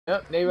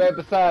Yep, they right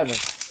beside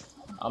us.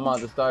 I'm about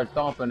to start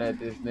stomping at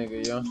this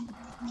nigga, yo.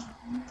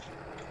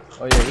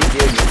 Oh yeah, he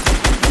did me.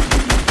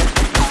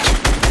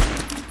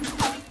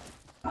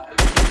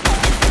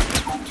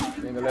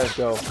 Nigga, let's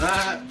go.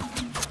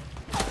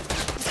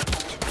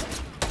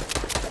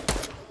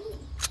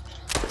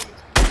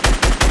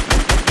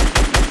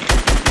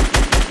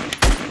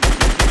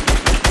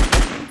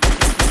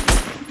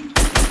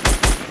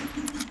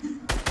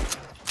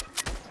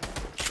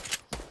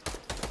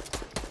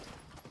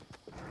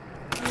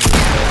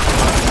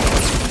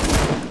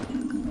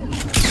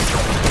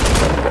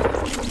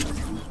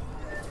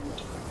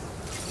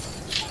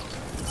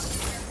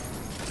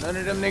 None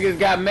of them niggas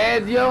got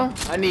meds, yo?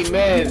 I need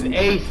meds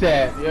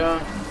ASAP, yo.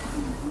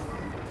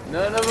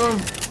 None of them?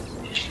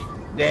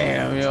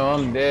 Damn, yo,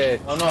 I'm dead.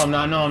 Oh, no, I'm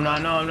not, no, I'm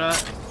not, no, I'm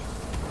not.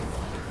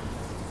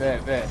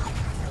 Bet.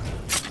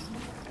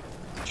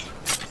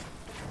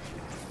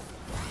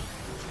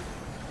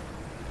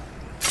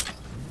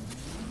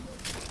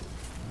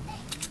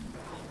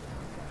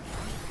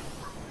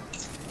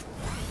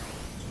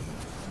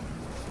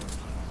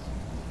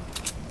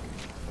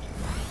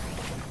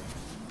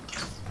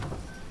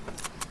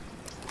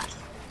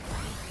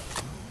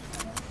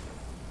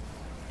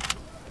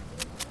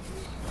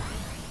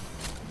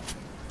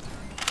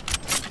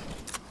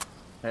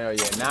 Hell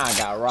yeah, now I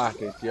got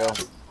rockets, yo.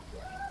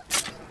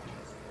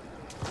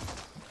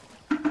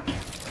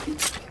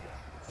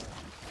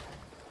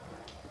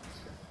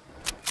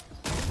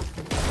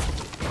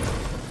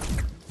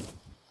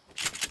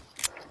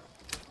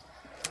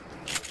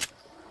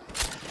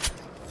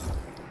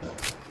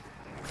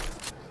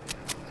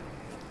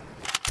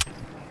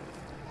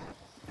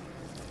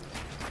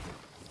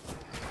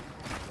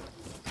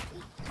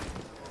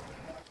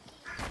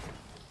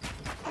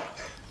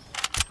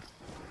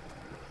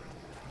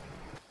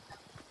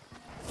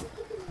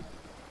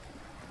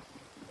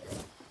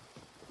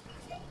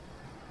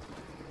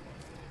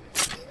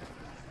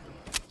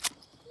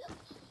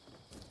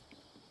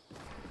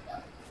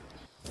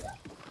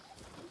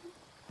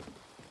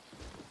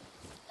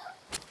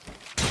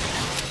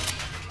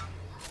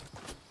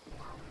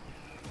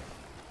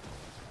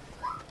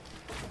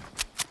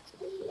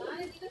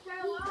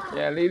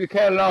 Yeah, leave the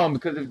cat alone,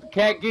 because if the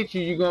cat gets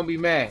you, you're gonna be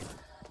mad.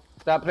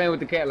 Stop playing with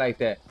the cat like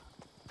that.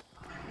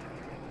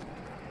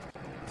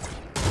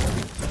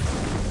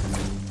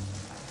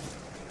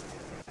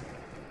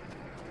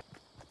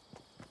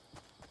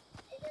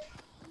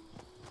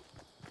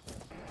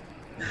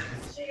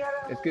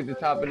 Let's get to the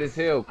top of this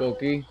hill,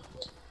 Koki.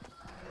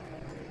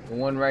 The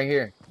one right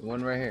here. The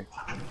one right here.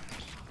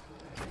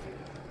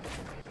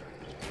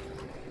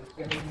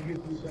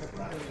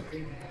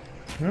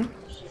 Hmm?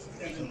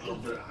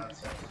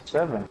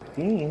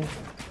 17?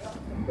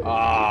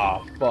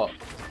 Ah, fuck.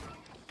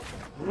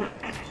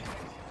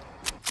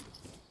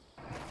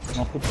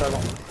 No put that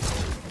on.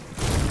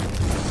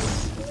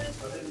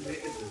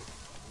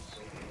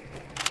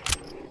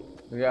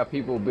 We got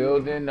people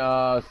building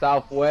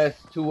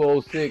Southwest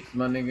 206,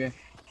 my nigga.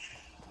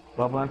 ¿Tú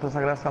vas a ponerte esa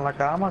grasa en la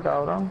cama,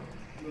 cabrón?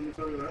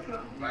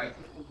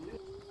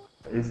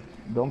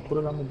 Don't put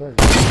it on the bed.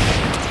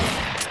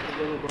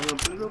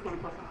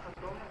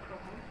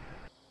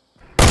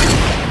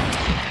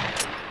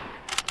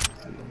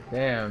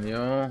 Damn,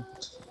 yo.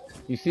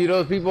 You see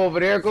those people over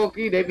there,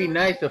 Koki? They be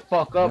nice to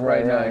fuck up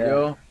right now,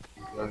 yo.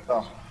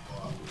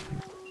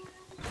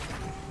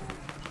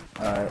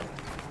 Alright.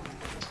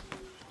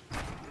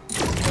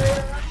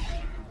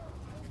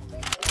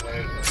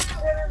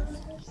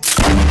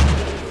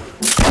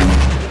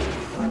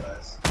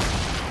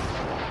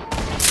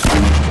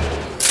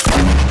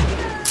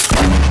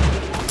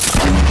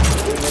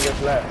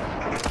 Left.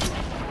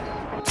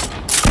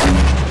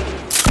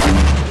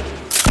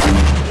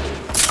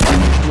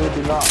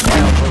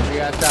 Damn, Koki,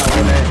 I shot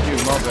one at you.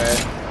 My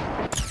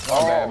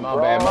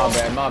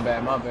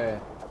bad.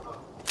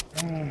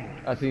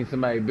 I seen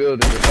somebody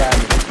building beside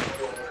me.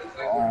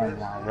 Oh my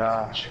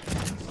gosh.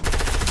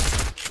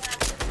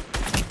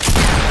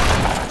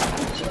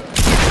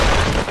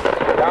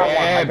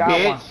 Yeah,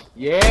 bitch.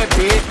 Yeah,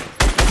 bitch.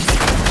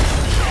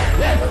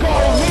 Let's go,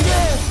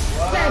 nigga.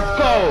 Let's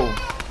go.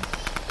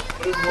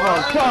 What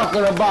I'm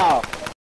talking about.